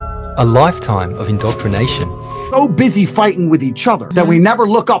A lifetime of indoctrination. So busy fighting with each other that we never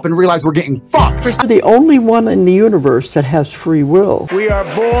look up and realize we're getting fucked. We're the only one in the universe that has free will. We are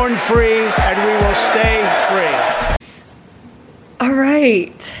born free and we will stay free. All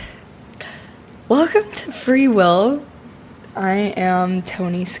right. Welcome to Free Will. I am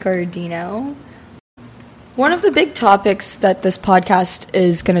Tony Scardino. One of the big topics that this podcast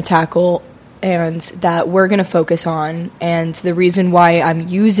is going to tackle and that we're going to focus on, and the reason why I'm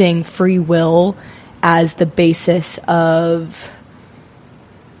using free will as the basis of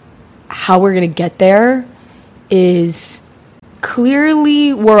how we're going to get there, is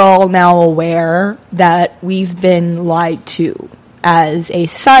clearly we're all now aware that we've been lied to as a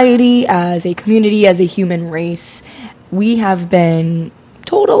society, as a community, as a human race. We have been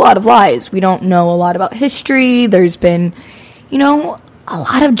told a lot of lies. We don't know a lot about history. There's been, a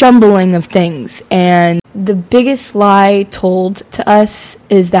lot of jumbling of things. And the biggest lie told to us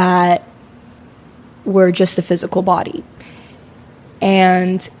is that we're just a physical body.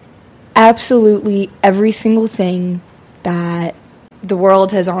 And absolutely every single thing that the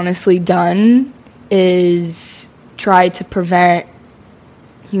world has honestly done is try to prevent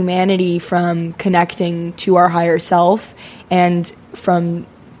humanity from connecting to our higher self and from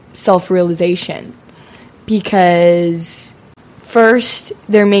self-realization. Because first,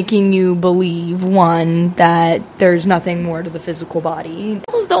 they're making you believe, one, that there's nothing more to the physical body.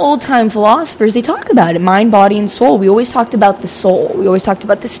 All of the old-time philosophers, they talk about it, mind, body, and soul. We always talked about the soul. We always talked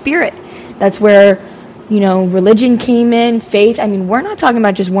about the spirit. That's where, religion came in, faith. I mean, we're not talking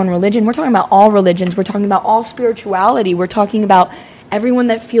about just one religion. We're talking about all religions. We're talking about all spirituality. We're talking about everyone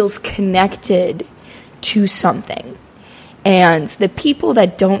that feels connected to something. And the people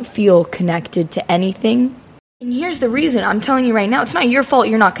that don't feel connected to anything. And here's the reason. I'm telling you right now, it's not your fault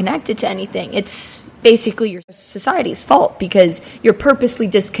you're not connected to anything. It's basically your society's fault because you're purposely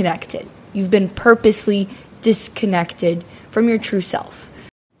disconnected. You've been purposely disconnected from your true self.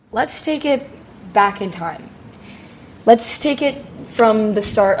 Let's take it back in time. Let's take it from the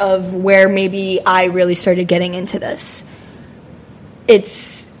start of where maybe I really started getting into this.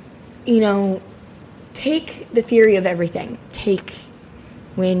 It's, take the theory of everything.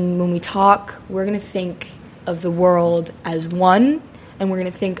 When we talk, we're going to think of the world as one, and we're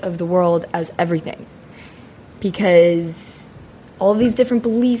going to think of the world as everything. Because all of these different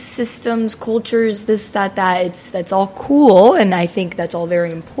belief systems, cultures, this, that, that's all cool, and I think that's all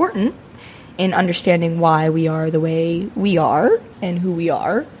very important in understanding why we are the way we are and who we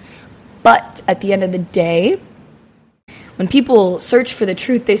are. But at the end of the day, when people search for the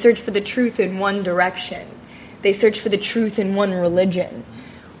truth, they search for the truth in one direction. They search for the truth in one religion.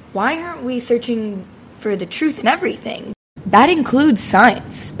 Why aren't we searching for the truth in everything? That includes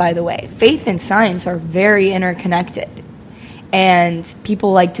science, by the way. Faith and science are very interconnected. And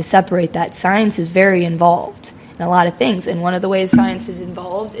people like to separate that. Science is very involved in a lot of things. And one of the ways science is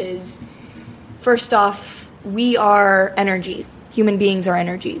involved is, first off, we are energy. Human beings are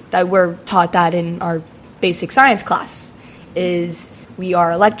energy. That we're taught that in our basic science class. Is we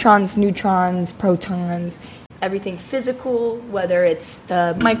are electrons, neutrons, protons, everything physical, whether it's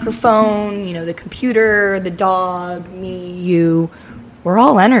the microphone, the computer, the dog, me, you, we're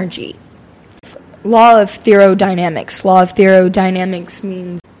all energy. Law of thermodynamics. Law of thermodynamics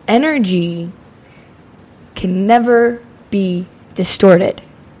means energy can never be distorted.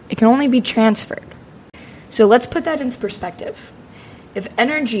 It can only be transferred. So let's put that into perspective. If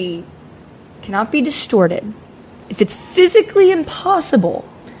energy cannot be distorted, if it's physically impossible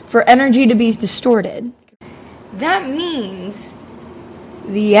for energy to be distorted, that means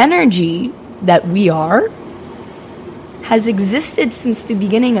the energy that we are has existed since the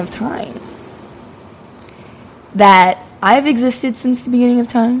beginning of time. That I've existed since the beginning of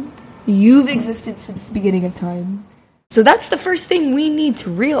time. You've existed since the beginning of time. So that's the first thing we need to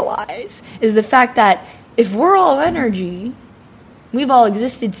realize, is the fact that if we're all energy, we've all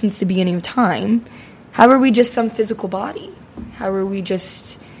existed since the beginning of time. How are we just some physical body? How are we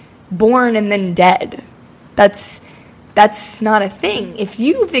just born and then dead? That's not a thing. If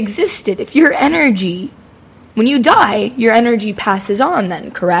you've existed, if your energy, when you die, your energy passes on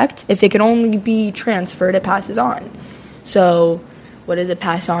then, correct? If it can only be transferred, it passes on. So what does it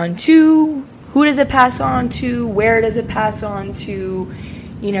pass on to? Who does it pass on to? Where does it pass on to?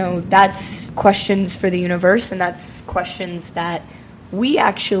 That's questions for the universe, and that's questions that we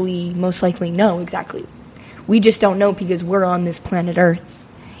actually most likely know exactly. We just don't know because we're on this planet Earth,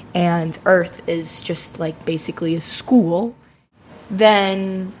 and Earth is just like basically a school.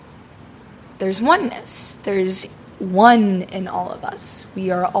 Then there's oneness. There's one in all of us. We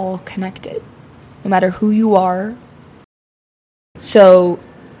are all connected, no matter who you are. So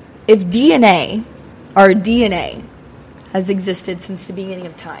If DNA, our DNA, has existed since the beginning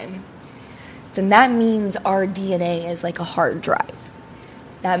of time, then that means our DNA is like a hard drive.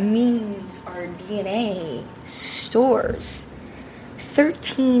 That means our DNA stores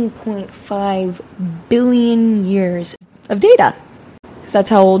 13.5 billion years of data. Because that's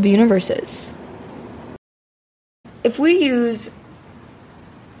how old the universe is. If we use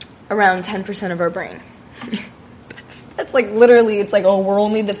around 10% of our brain, that's like literally, it's like, oh, we're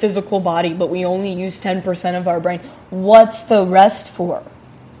only the physical body, but we only use 10% of our brain. What's the rest for?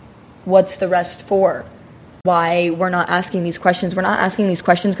 What's the rest for? Why we're not asking these questions? We're not asking these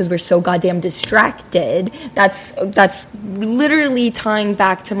questions because we're so goddamn distracted. That's literally tying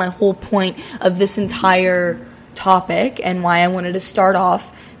back to my whole point of this entire topic and why I wanted to start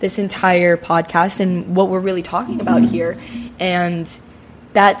off this entire podcast and what we're really talking about here. And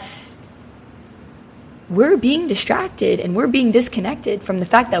that's, we're being distracted and we're being disconnected from the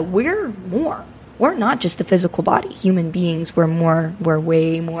fact that we're more. We're not just a physical body. Human beings, we're more, we're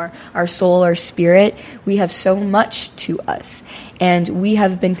way more. Our soul, our spirit, we have so much to us. And we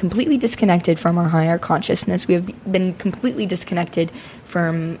have been completely disconnected from our higher consciousness. We have been completely disconnected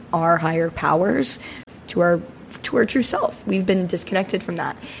from our higher powers to our true self. We've been disconnected from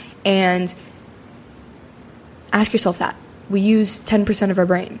that. And ask yourself that. We use 10% of our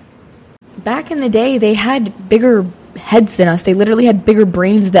brain. Back in the day, they had bigger heads than us. They literally had bigger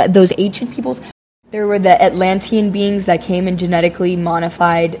brains that those ancient peoples. There were the Atlantean beings that came and genetically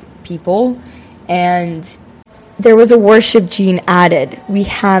modified people, and there was a worship gene added. We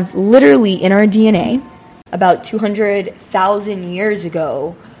have literally in our DNA, about 200,000 years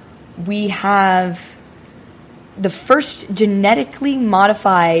ago, we have the first genetically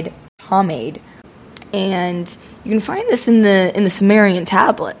modified pomade, and you can find this in the Sumerian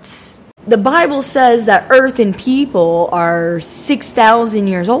tablets. The Bible says that Earth and people are 6,000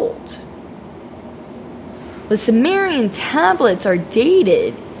 years old. The Sumerian tablets are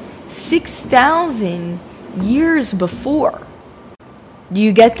dated 6,000 years before. Do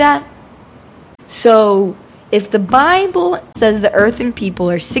you get that? So, if the Bible says the earth and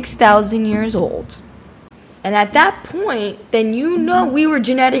people are 6,000 years old, and at that point, then you know we were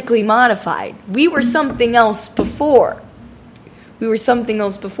genetically modified. We were something else before. We were something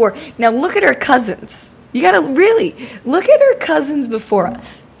else before. Now look at our cousins. You gotta really look at our cousins before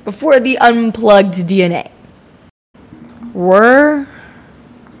us, before the unplugged DNA. Were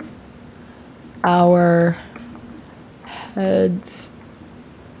our heads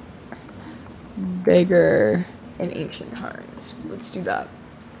bigger in ancient times? Let's do that.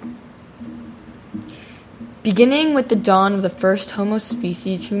 Beginning with the dawn of the first Homo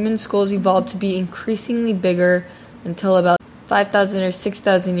species, human skulls evolved to be increasingly bigger until about 5,000 or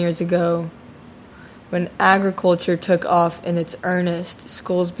 6,000 years ago, when agriculture took off in its earnest,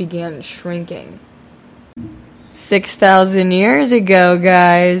 skulls began shrinking. 6,000 years ago,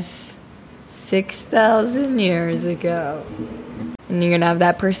 guys. 6,000 years ago. And you're gonna have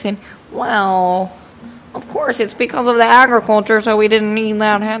that person, well, of course it's because of the agriculture, so we didn't need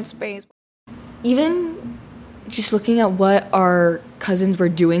that headspace. Even just looking at what our cousins were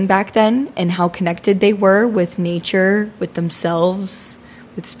doing back then and how connected they were with nature, with themselves,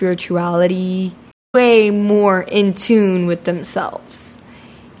 with spirituality, way more in tune with themselves.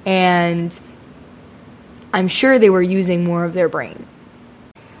 And I'm sure they were using more of their brain.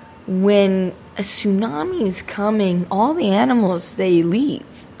 When a tsunami is coming, all the animals, they leave.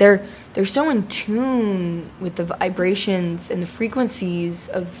 They're so in tune with the vibrations and the frequencies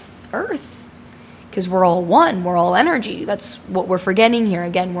of Earth. Because we're all one, we're all energy. That's what we're forgetting here.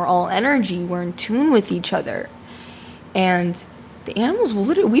 Again, we're all energy. We're in tune with each other. And the animals will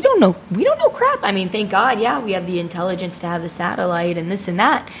literally, we don't know crap. I mean, thank God, yeah, we have the intelligence to have the satellite and this and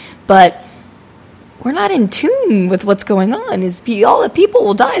that. But we're not in tune with what's going on. All the people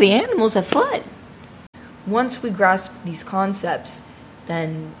will die, the animals have fled. Once we grasp these concepts,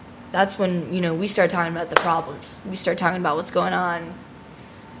 then that's when, we start talking about the problems. We start talking about what's going on.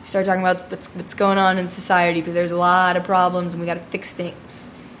 We start talking about what's going on in society, because there's a lot of problems and we got to fix things.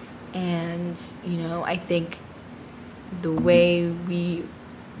 And, I think the way we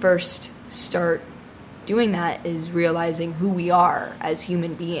first start doing that is realizing who we are as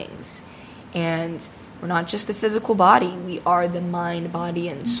human beings. And we're not just the physical body, we are the mind, body,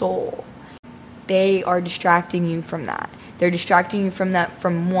 and soul. They are distracting you from that. They're distracting you from that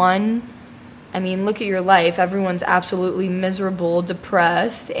look at your life. Everyone's absolutely miserable,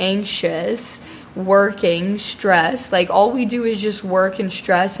 depressed, anxious, working, stressed. All we do is just work and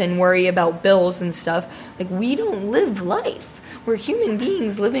stress and worry about bills and stuff. We don't live life. We're human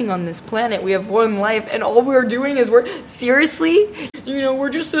beings living on this planet. We have one life, and all we're doing is seriously,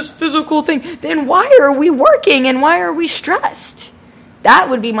 we're just this physical thing. Then why are we working and why are we stressed? That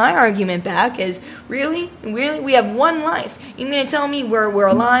would be my argument back, is really, we have one life. You mean to tell me we're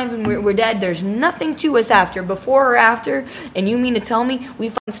alive and we're dead? There's nothing to us after, before or after, and you mean to tell me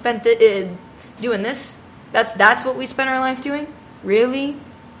we spent doing this? That's what we spent our life doing? Really?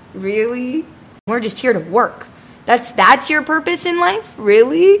 We're just here to work. That's your purpose in life?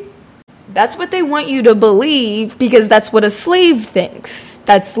 Really? That's what they want you to believe, because that's what a slave thinks.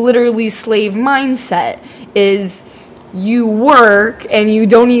 That's literally slave mindset, is you work and you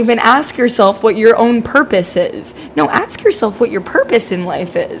don't even ask yourself what your own purpose is. No, ask yourself what your purpose in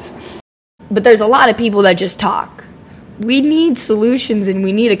life is. But there's a lot of people that just talk. We need solutions, and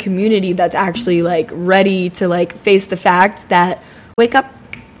we need a community that's actually ready to face the fact that wake up,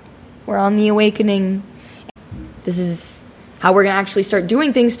 we're on the awakening. This is how we're going to actually start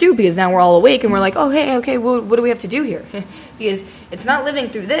doing things too, because now we're all awake and we're like, oh, hey, okay, well, what do we have to do here? Because it's not living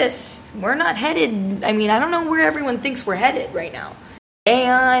through this. We're not headed. I don't know where everyone thinks we're headed right now.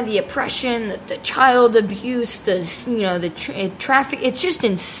 AI, the oppression, the child abuse, the traffic. It's just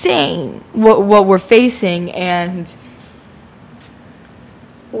insane what we're facing, and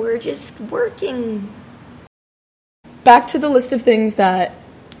we're just working. Back to the list of things that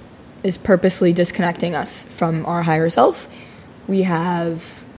is purposely disconnecting us from our higher self. We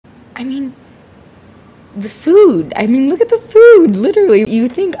have, the food. Look at the food, literally. You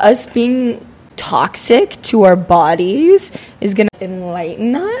think us being toxic to our bodies is going to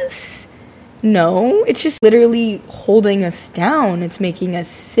enlighten us? No, it's just literally holding us down. It's making us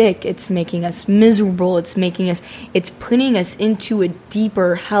sick. It's making us miserable. It's putting us into a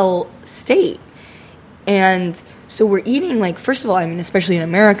deeper hell state. And so we're eating, first of all, especially in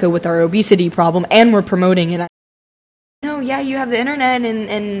America with our obesity problem, and we're promoting it. Yeah, you have the internet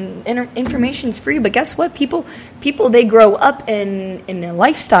and information's free, but guess what? People, they grow up in a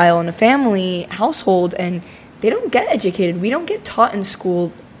lifestyle, in a family household, and they don't get educated. We don't get taught in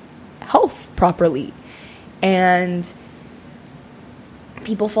school health properly. And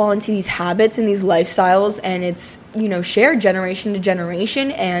people fall into these habits and these lifestyles, and it's, shared generation to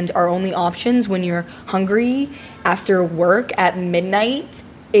generation, and our only options when you're hungry after work at midnight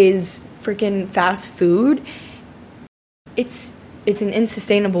is freaking fast food. It's an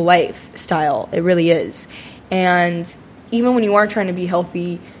unsustainable lifestyle. It really is. And even when you are trying to be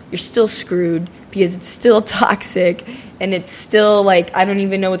healthy, you're still screwed, because it's still toxic, and it's still I don't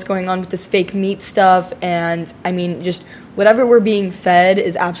even know what's going on with this fake meat stuff. And just whatever we're being fed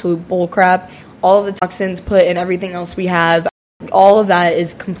is absolute bullcrap. All of the toxins put in everything else we have, all of that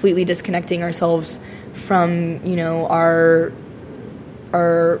is completely disconnecting ourselves from,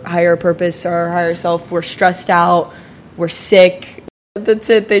 our higher purpose, our higher self. We're stressed out. We're sick. That's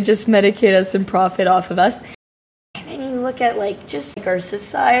it. They just medicate us and profit off of us. And then you look at our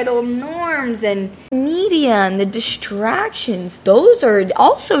societal norms and media and the distractions. Those are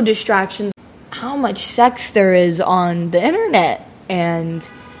also distractions. How much sex there is on the internet, and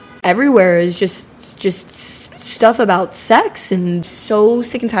everywhere is just stuff about sex, and so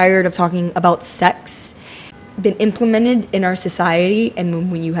sick and tired of talking about sex. Been implemented in our society,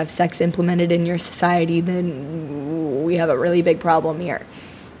 and when you have sex implemented in your society, then we have a really big problem here.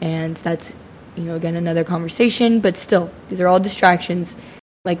 And that's, again, another conversation, but still, these are all distractions.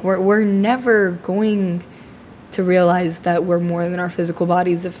 We're never going to realize that we're more than our physical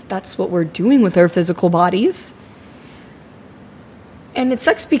bodies if that's what we're doing with our physical bodies. And it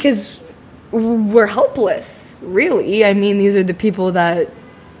sucks because we're helpless, really. These are the people that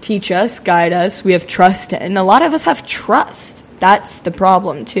teach us, guide us, we have trust in. A lot of us have trust. That's the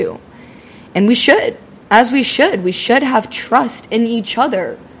problem too. And we should have trust in each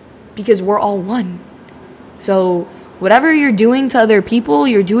other, because we're all one. So whatever you're doing to other people,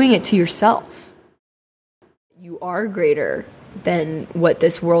 you're doing it to yourself. You are greater than what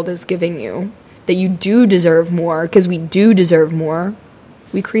this world is giving you, that you do deserve more, because we do deserve more.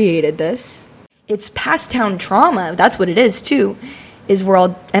 We created this. It's passed down trauma. That's what it is too. Is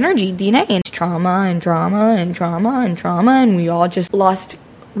world energy, DNA, and trauma and trauma and trauma and trauma, and we all just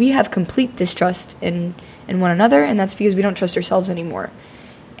we have complete distrust in one another, and that's because we don't trust ourselves anymore.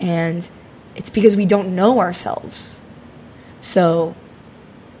 And it's because we don't know ourselves. So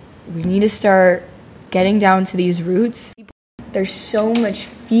we need to start getting down to these roots. There's so much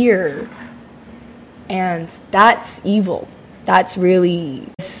fear, and that's evil. That's really,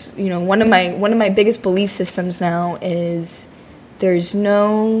 one of my biggest belief systems now is there's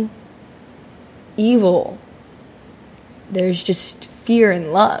no evil. There's just fear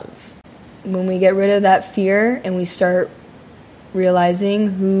and love. When we get rid of that fear and we start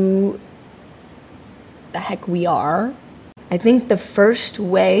realizing who the heck we are. I think the first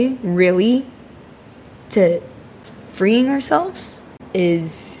way, really, to freeing ourselves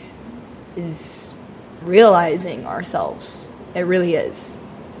is realizing ourselves. It really is.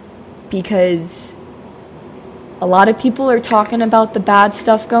 Because a lot of people are talking about the bad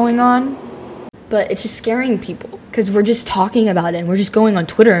stuff going on, but it's just scaring people because we're just talking about it and we're just going on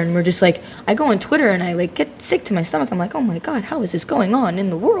Twitter and we're just like, I go on Twitter and I like get sick to my stomach. I'm like, oh my God, how is this going on in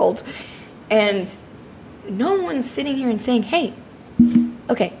the world? And no one's sitting here and saying, hey,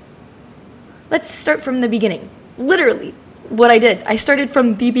 okay, let's start from the beginning. Literally, what I did, I started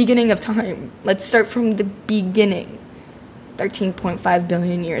from the beginning of time. Let's start from the beginning, 13.5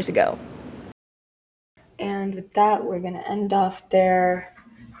 billion years ago. And with that, we're going to end off there.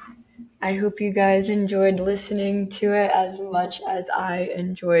 I hope you guys enjoyed listening to it as much as I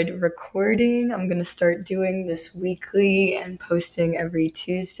enjoyed recording. I'm going to start doing this weekly and posting every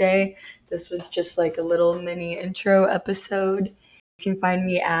Tuesday. This was just like a little mini intro episode. You can find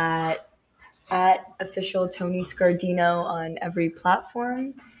me at official Tony Scardino on every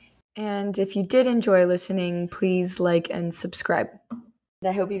platform. And if you did enjoy listening, please like and subscribe.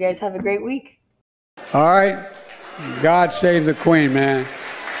 I hope you guys have a great week. All right. God save the Queen, man.